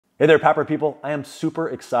Hey there, Papper people. I am super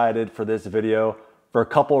excited for this video for a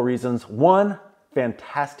couple of reasons. One,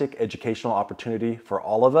 fantastic educational opportunity for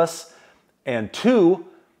all of us. And two,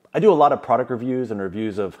 I do a lot of product reviews and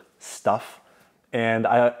reviews of stuff, and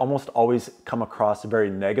I almost always come across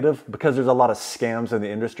very negative because there's a lot of scams in the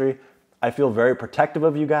industry. I feel very protective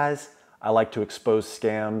of you guys. I like to expose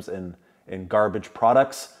scams and garbage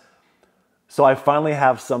products. So I finally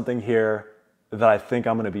have something here that I think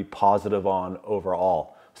I'm gonna be positive on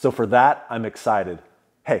overall. So for that, I'm excited.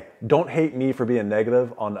 Hey, don't hate me for being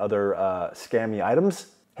negative on other scammy items.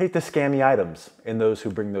 Hate the scammy items and those who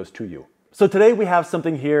bring those to you. So today we have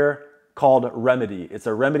something here called Remede. It's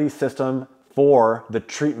a remedy system for the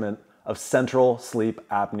treatment of central sleep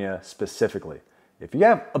apnea specifically. If you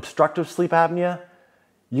have obstructive sleep apnea,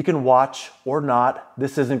 you can watch or not.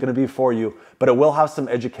 This isn't gonna be for you, but it will have some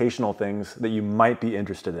educational things that you might be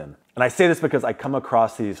interested in. And I say this because I come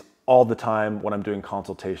across these all the time when I'm doing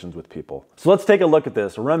consultations with people. So let's take a look at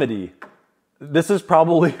this. Remede. This is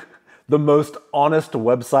probably the most honest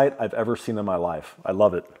website I've ever seen in my life. I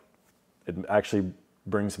love it. It actually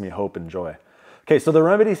brings me hope and joy. Okay, so the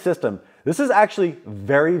Remede system, this is actually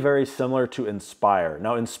very, very similar to Inspire.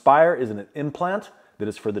 Now, Inspire is an implant that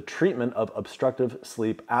is for the treatment of obstructive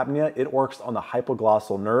sleep apnea. It works on the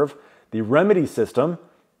hypoglossal nerve. The Remede system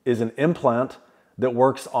is an implant that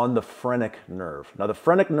works on the phrenic nerve. Now the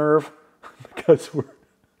phrenic nerve, because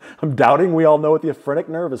I'm doubting we all know what the phrenic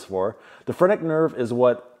nerve is for. The phrenic nerve is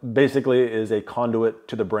what basically is a conduit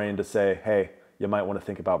to the brain to say, hey, you might want to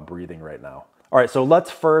think about breathing right now. All right, so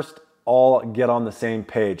let's first all get on the same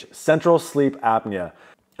page. Central sleep apnea.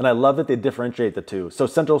 And I love that they differentiate the two. So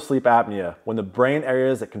central sleep apnea, when the brain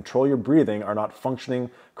areas that control your breathing are not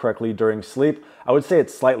functioning correctly during sleep. I would say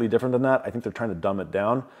it's slightly different than that. I think they're trying to dumb it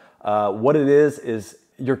down. What it is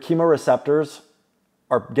your chemoreceptors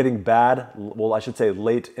are getting bad, well, I should say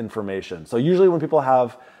late information. So usually when people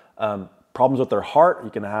have problems with their heart,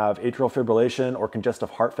 you can have atrial fibrillation or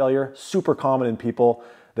congestive heart failure, super common in people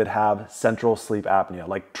that have central sleep apnea,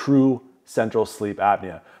 like true central sleep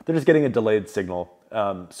apnea. They're just getting a delayed signal.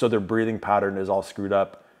 So their breathing pattern is all screwed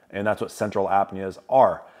up, and that's what central apneas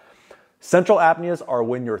are. Central apneas are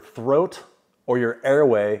when your throat or your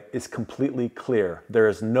airway is completely clear. There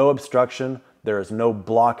is no obstruction, there is no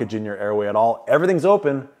blockage in your airway at all. Everything's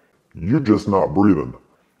open. You're just not breathing.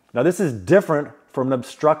 Now this is different from an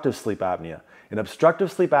obstructive sleep apnea. An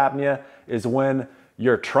obstructive sleep apnea is when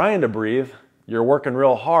you're trying to breathe, you're working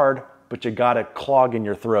real hard, but you got a clog in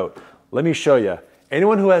your throat. Let me show you.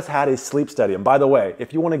 Anyone who has had a sleep study, and by the way,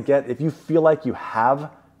 if you feel like you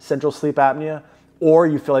have central sleep apnea, or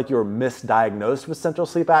you feel like you were misdiagnosed with central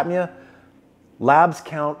sleep apnea, labs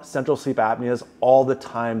count central sleep apneas all the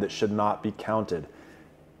time that should not be counted.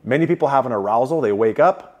 Many people have an arousal, they wake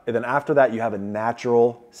up, and then after that you have a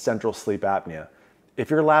natural central sleep apnea. If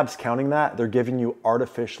your lab's counting that, they're giving you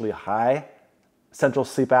artificially high central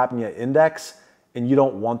sleep apnea index, and you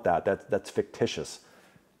don't want that. That's fictitious.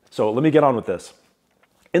 So let me get on with this.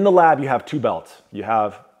 In the lab, you have two belts. You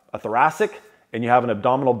have a thoracic and you have an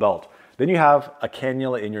abdominal belt. Then you have a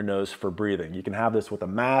cannula in your nose for breathing. You can have this with a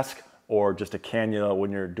mask or just a cannula when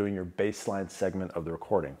you're doing your baseline segment of the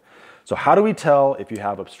recording. So how do we tell if you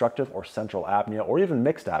have obstructive or central apnea or even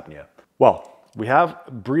mixed apnea? Well, we have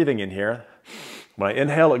breathing in here. When I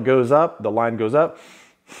inhale, it goes up, the line goes up.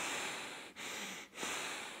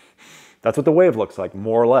 That's what the wave looks like,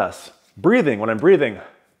 more or less. Breathing, when I'm breathing,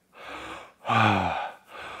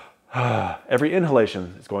 every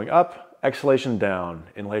inhalation is going up, exhalation down,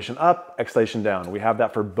 inhalation up, exhalation down. We have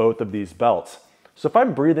that for both of these belts. So if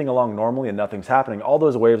I'm breathing along normally and nothing's happening, all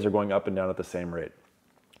those waves are going up and down at the same rate.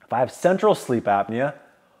 If I have central sleep apnea,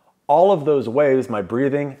 all of those waves, my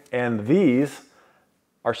breathing and these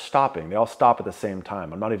are stopping. They all stop at the same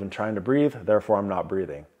time. I'm not even trying to breathe, therefore I'm not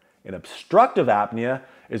breathing. And obstructive apnea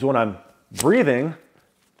is when I'm breathing,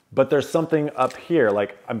 but there's something up here,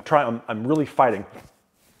 like I'm really fighting,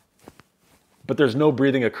 but there's no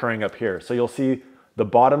breathing occurring up here. So you'll see the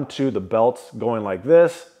bottom two, the belts going like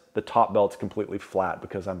this, the top belt's completely flat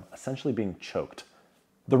because I'm essentially being choked.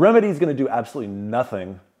 The Remede is gonna do absolutely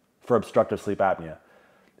nothing for obstructive sleep apnea.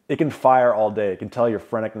 It can fire all day. It can tell your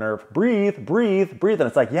phrenic nerve, breathe, breathe, breathe. And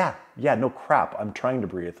it's like, yeah, no crap, I'm trying to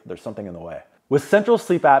breathe. There's something in the way. With central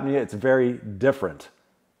sleep apnea, it's very different.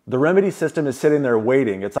 The Remede system is sitting there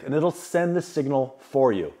waiting, and it'll send the signal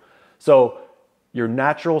for you. So your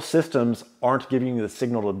natural systems aren't giving you the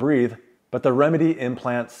signal to breathe, but the Remede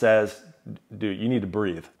implant says, dude, you need to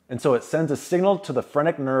breathe. And so it sends a signal to the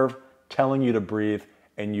phrenic nerve telling you to breathe,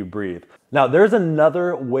 and you breathe. Now, there's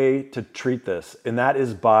another way to treat this, and that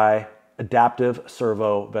is by adaptive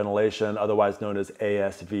servo ventilation, otherwise known as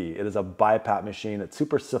ASV. It is a BiPAP machine. It's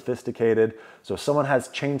super sophisticated. So if someone has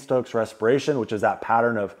Cheyne-Stokes respiration, which is that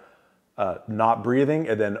pattern of not breathing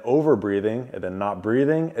and then over breathing and then not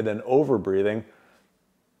breathing and then over breathing,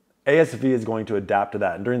 ASV is going to adapt to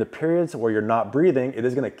that. And during the periods where you're not breathing, it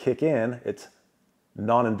is going to kick in its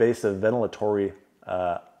non-invasive ventilatory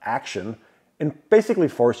action and basically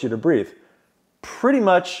force you to breathe. Pretty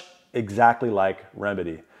much exactly like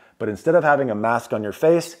Remede. But instead of having a mask on your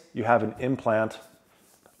face, you have an implant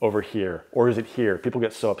over here. Or is it here? People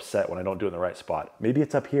get so upset when I don't do it in the right spot. Maybe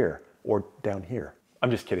it's up here or down here.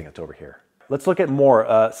 I'm just kidding, it's over here. Let's look at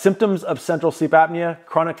more. Symptoms of central sleep apnea: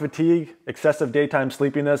 chronic fatigue, excessive daytime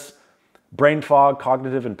sleepiness, brain fog,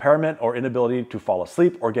 cognitive impairment, or inability to fall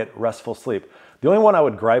asleep or get restful sleep. The only one I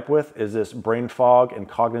would gripe with is this brain fog and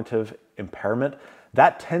cognitive impairment.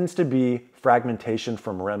 That tends to be fragmentation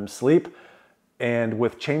from REM sleep. And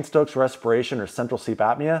with Cheyne-Stokes respiration or central sleep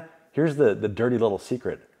apnea, here's the dirty little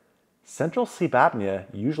secret. Central sleep apnea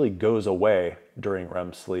usually goes away during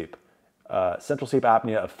REM sleep. Central sleep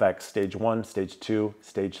apnea affects stage 1, stage 2,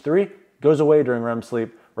 stage 3, goes away during REM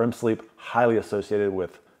sleep. REM sleep highly associated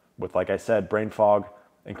with, like I said, brain fog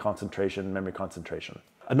and concentration, memory concentration.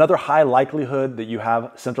 Another high likelihood that you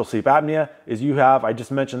have central sleep apnea is you have, I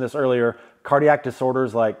just mentioned this earlier, cardiac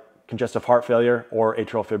disorders like congestive heart failure or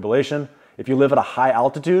atrial fibrillation. If you live at a high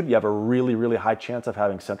altitude, you have a really, really high chance of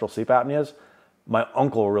having central sleep apneas. My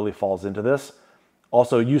uncle really falls into this.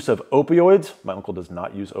 Also, use of opioids. My uncle does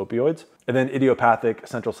not use opioids. And then idiopathic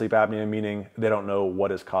central sleep apnea, meaning they don't know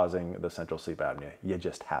what is causing the central sleep apnea. You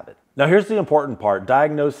just have it. Now, here's the important part,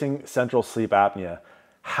 diagnosing central sleep apnea.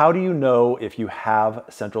 How do you know if you have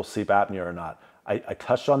central sleep apnea or not? I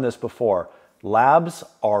touched on this before. Labs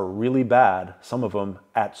are really bad, some of them,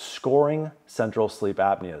 at scoring central sleep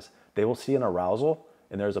apneas. They will see an arousal,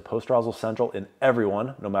 and there's a post-arousal central in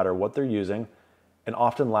everyone, no matter what they're using. And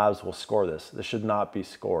often labs will score this. This should not be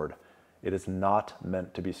scored. It is not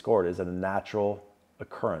meant to be scored. It is a natural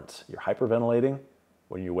occurrence. You're hyperventilating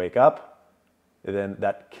when you wake up, and then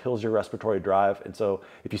that kills your respiratory drive. And so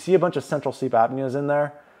if you see a bunch of central sleep apneas in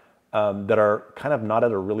there that are kind of not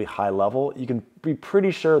at a really high level, you can be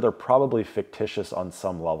pretty sure they're probably fictitious on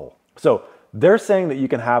some level. So they're saying that you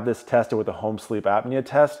can have this tested with a home sleep apnea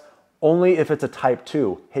test only if it's a type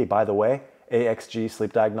 2. Hey, by the way, AXG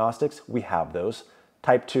sleep diagnostics, we have those.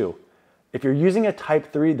 Type 2. If you're using a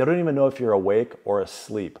type 3, they don't even know if you're awake or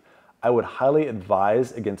asleep. I would highly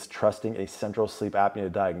advise against trusting a central sleep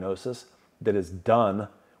apnea diagnosis that is done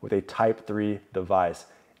with a type 3 device.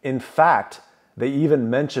 In fact, they even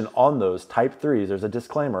mention on those type 3s, there's a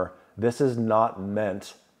disclaimer, this is not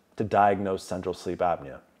meant to diagnose central sleep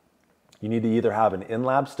apnea. You need to either have an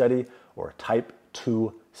in-lab study or a type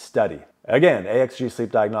 2 study. Again,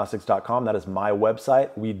 axgsleepdiagnostics.com, that is my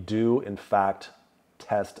website. We do, in fact,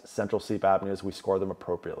 test central sleep apneas. We score them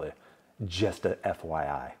appropriately. Just a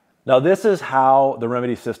FYI. Now, this is how the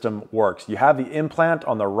Remede system works. You have the implant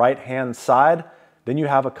on the right-hand side. Then you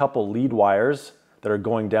have a couple lead wires that are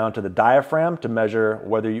going down to the diaphragm to measure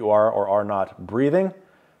whether you are or are not breathing.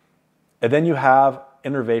 And then you have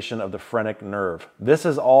innervation of the phrenic nerve. This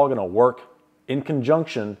is all going to work in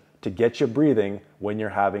conjunction to get you breathing when you're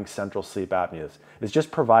having central sleep apneas. It's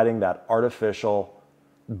just providing that artificial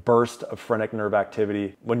burst of phrenic nerve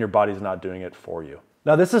activity when your body's not doing it for you.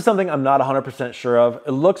 Now, this is something I'm not 100% sure of.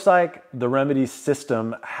 It looks like the Remede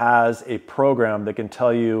system has a program that can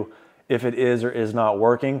tell you if it is or is not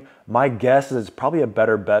working. My guess is it's probably a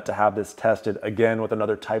better bet to have this tested again with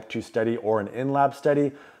another type 2 study or an in-lab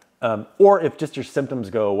study. Or if just your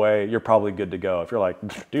symptoms go away, you're probably good to go. If you're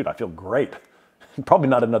like, dude, I feel great. Probably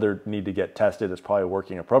not another need to get tested. It's probably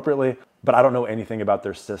working appropriately, but I don't know anything about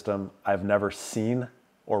their system. I've never seen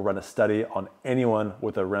or run a study on anyone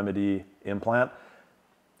with a Remede implant.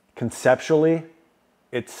 Conceptually,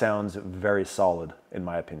 it sounds very solid in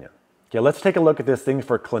my opinion. Okay, let's take a look at this thing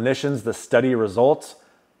for clinicians, the study results.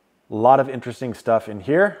 A lot of interesting stuff in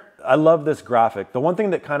here. I love this graphic. The one thing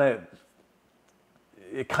that kind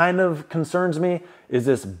of concerns me is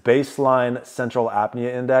this baseline central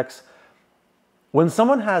apnea index. When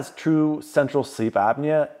someone has true central sleep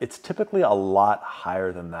apnea, it's typically a lot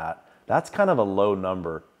higher than that. That's kind of a low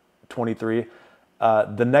number, 23.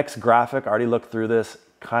 The next graphic, I already looked through this,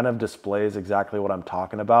 kind of displays exactly what I'm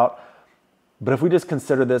talking about. But if we just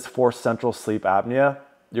consider this for central sleep apnea,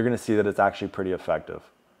 you're gonna see that it's actually pretty effective.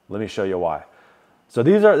 Let me show you why. So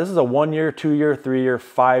this is a 1 year, 2 year, 3 year,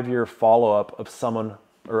 5 year follow-up of someone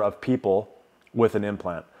or of people with an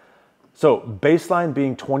implant. So baseline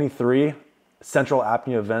being 23 central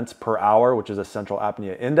apnea events per hour, which is a central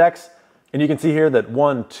apnea index. And you can see here that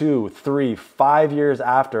 1, 2, 3, 5 years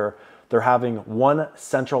after, they're having 1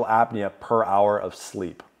 central apnea per hour of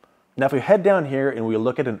sleep. Now, if we head down here and we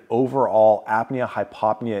look at an overall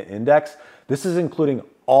apnea-hypopnea index, this is including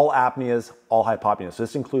all apneas, all hypopneas. So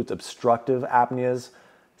this includes obstructive apneas,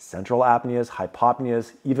 central apneas,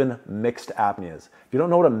 hypopneas, even mixed apneas. If you don't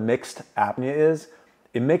know what a mixed apnea is,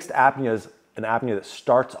 a mixed apnea is an apnea that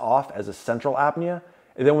starts off as a central apnea,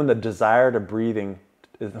 and then when the desire to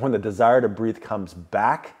breathe comes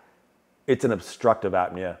back, it's an obstructive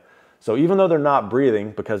apnea. So even though they're not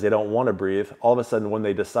breathing because they don't want to breathe, all of a sudden when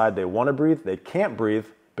they decide they want to breathe, they can't breathe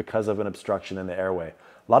because of an obstruction in the airway.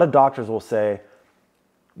 A lot of doctors will say,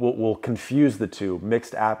 will confuse the two,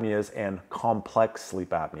 mixed apneas and complex sleep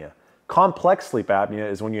apnea. Complex sleep apnea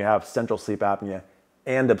is when you have central sleep apnea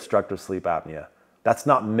and obstructive sleep apnea. That's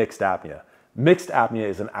not mixed apnea. Mixed apnea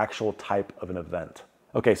is an actual type of an event.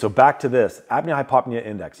 Okay, so back to this, apnea-hypopnea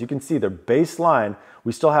index. You can see their baseline,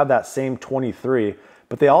 we still have that same 23,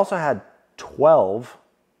 but they also had 12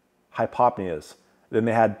 hypopneas. Then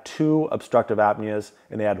they had 2 obstructive apneas,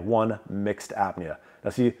 and they had 1 mixed apnea. Now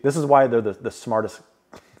see, this is why they're the smartest.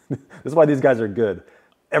 This is why these guys are good.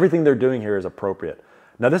 Everything they're doing here is appropriate.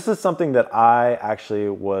 Now this is something that I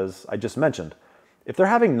just mentioned. If they're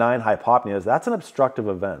having 9 hypopneas, that's an obstructive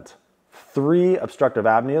event. 3 obstructive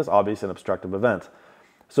apneas, obviously an obstructive event.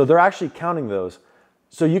 So they're actually counting those.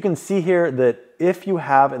 So you can see here that if you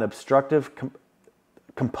have an obstructive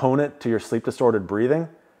component to your sleep disordered breathing,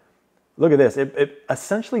 look at this, it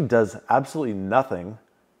essentially does absolutely nothing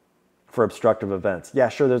for obstructive events. Yeah,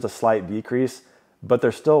 sure, there's a slight decrease, but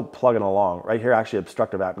they're still plugging along. Right here, actually,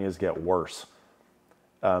 obstructive apneas get worse.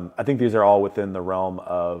 I think these are all within the realm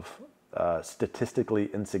of statistically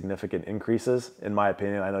insignificant increases, in my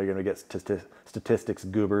opinion. I know you're gonna get statistics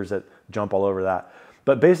goobers that jump all over that.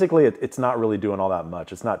 But basically, it's not really doing all that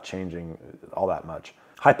much. It's not changing all that much.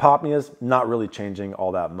 Hypopneas, not really changing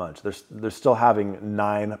all that much. They're still having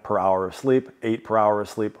 9 per hour of sleep, 8 per hour of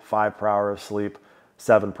sleep, 5 per hour of sleep,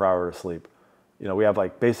 7 per hour of sleep. You know, we have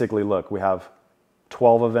like, basically, look, we have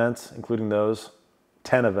 12 events, including those,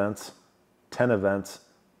 10 events, 10 events,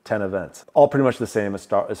 10 events. All pretty much the same as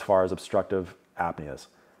far as obstructive apneas.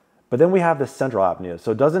 But then we have the central apneas.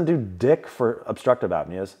 So it doesn't do dick for obstructive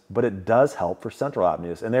apneas, but it does help for central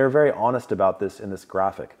apneas. And they're very honest about this in this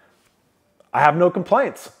graphic. I have no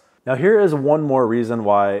complaints. Now here is one more reason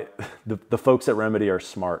why the folks at Remede are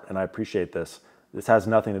smart, and I appreciate this. This has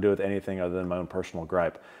nothing to do with anything other than my own personal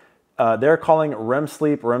gripe. They're calling REM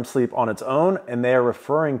sleep on its own, and they are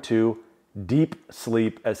referring to deep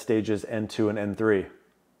sleep as stages N2 and N3,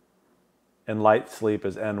 and light sleep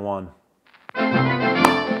as N1.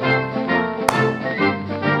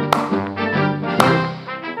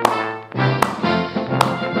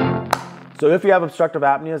 So if you have obstructive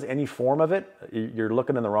apneas, any form of it, you're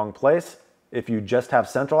looking in the wrong place. If you just have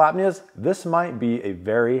central apneas, this might be a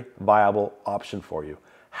very viable option for you.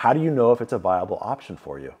 How do you know if it's a viable option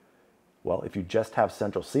for you? Well, if you just have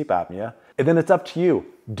central sleep apnea, and then it's up to you.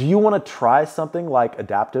 Do you want to try something like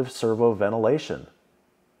adaptive servoventilation?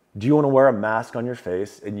 Do you want to wear a mask on your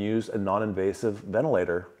face and use a non-invasive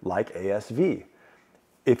ventilator like ASV?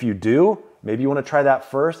 If you do, maybe you want to try that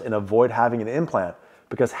first and avoid having an implant,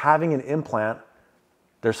 because having an implant,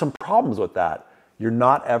 there's some problems with that. You're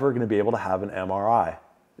not ever going to be able to have an MRI.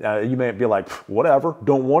 You may be like, whatever,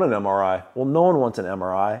 don't want an MRI. Well, no one wants an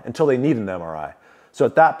MRI until they need an MRI. So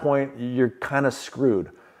at that point, you're kind of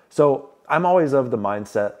screwed. So I'm always of the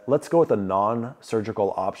mindset, let's go with a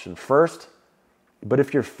non-surgical option first. But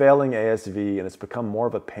if you're failing ASV and it's become more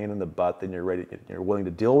of a pain in the butt than you're willing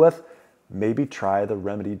to deal with, maybe try the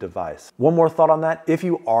Remede device. One more thought on that. If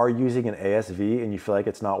you are using an ASV and you feel like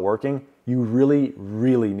it's not working, you really,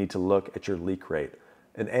 really need to look at your leak rate.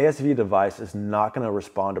 An ASV device is not going to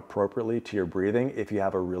respond appropriately to your breathing if you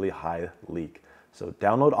have a really high leak. So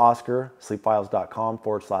download Oscar,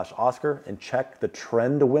 sleepfiles.com/Oscar, and check the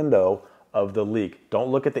trend window of the leak. Don't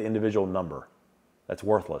look at the individual number. That's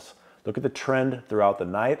worthless. Look at the trend throughout the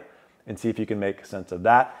night and see if you can make sense of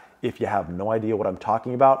that. If you have no idea what I'm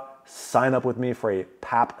talking about, sign up with me for a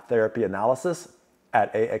PAP therapy analysis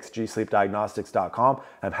at axgsleepdiagnostics.com.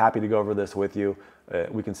 I'm happy to go over this with you.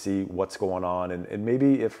 We can see what's going on and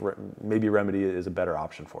maybe Remede is a better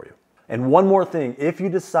option for you. And one more thing, if you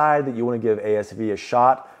decide that you want to give ASV a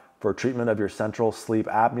shot for treatment of your central sleep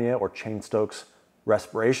apnea or Cheyne-Stokes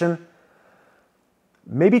respiration,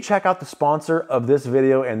 maybe check out the sponsor of this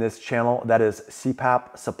video and this channel, that is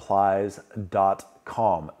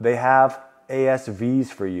cpapsupplies.com. They have ASVs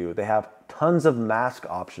for you. They have tons of mask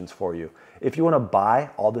options for you. If you want to buy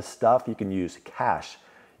all this stuff, you can use cash.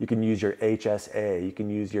 You can use your HSA. You can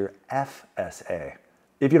use your FSA.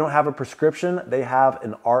 If you don't have a prescription, they have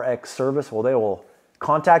an RX service. Well, they will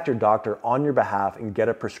contact your doctor on your behalf and get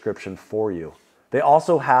a prescription for you. They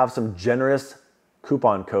also have some generous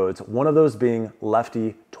coupon codes, one of those being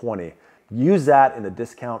Lefty20. Use that in the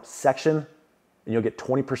discount section and you'll get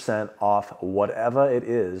 20% off whatever it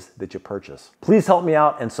is that you purchase. Please help me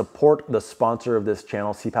out and support the sponsor of this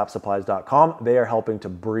channel, cpapsupplies.com. They are helping to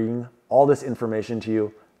bring all this information to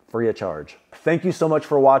you free of charge. Thank you so much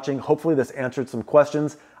for watching. Hopefully this answered some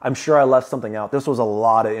questions. I'm sure I left something out. This was a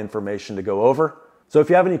lot of information to go over. So if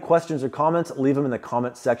you have any questions or comments, leave them in the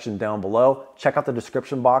comment section down below. Check out the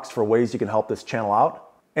description box for ways you can help this channel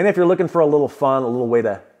out. And if you're looking for a little fun, a little way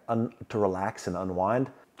to relax and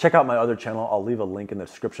unwind, check out my other channel. I'll leave a link in the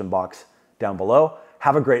description box down below.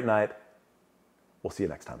 Have a great night. We'll see you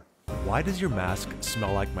next time. Why does your mask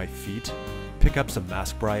smell like my feet? Pick up some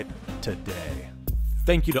Mask Bright today.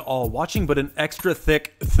 Thank you to all watching, but an extra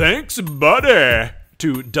thick thanks, buddy,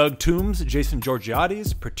 to Doug Toombs, Jason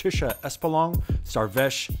Georgiades, Patricia Espelong,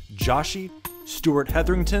 Sarvesh Joshi, Stuart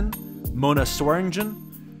Hetherington, Mona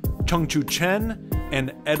Swearingen, Chungchu Chen,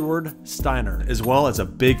 and Edward Steiner, as well as a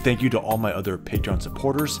big thank you to all my other Patreon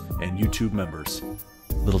supporters and YouTube members.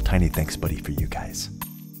 Little tiny thanks, buddy, for you guys.